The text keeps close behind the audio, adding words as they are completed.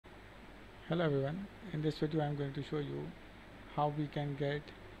Hello everyone, in this video I am going to show you how we can get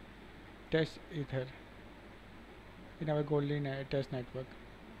test ether in our Goerli test network.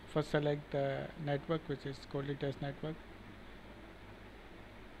 First select the network, which is Goerli test network.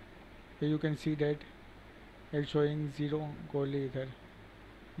 Here you can see that it's showing 0 Goerli ether.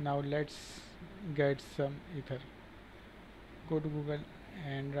 Now let's get some ether. Go to Google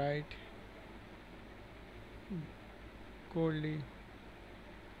and write Goerli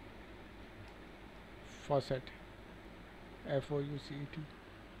faucet, FOUCET.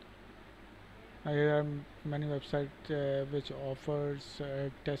 Here are many websites which offers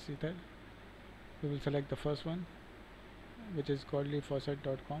test ether. We will select the first one, which is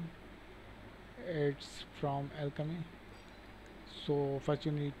goerlifaucet.com. It's from Alchemy. So first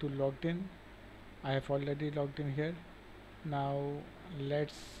you need to log in. I have already logged in here. Now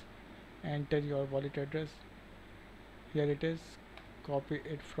let's enter your wallet address. Here it is. Copy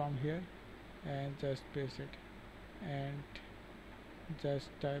it from here and just paste it and just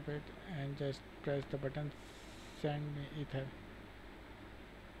type it and just press the button send me ether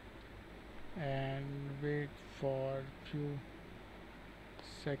and wait for few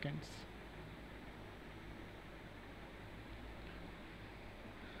seconds.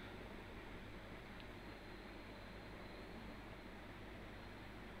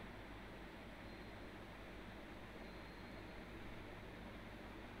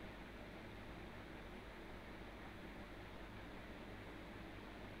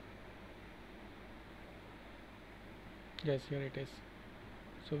 Yes, here it is.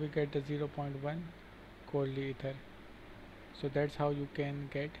 So we get the 0.1 Goerli ether. So that's how you can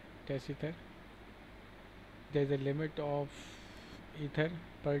get test ether. There is a limit of ether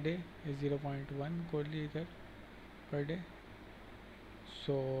per day is 0.1 Goerli ether per day.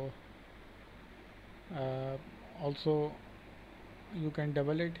 So also you can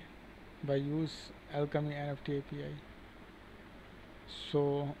double it by use Alchemy NFT API.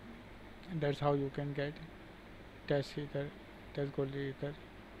 So that's how you can get test ether, test Goerli ether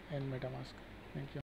in MetaMask. Thank you.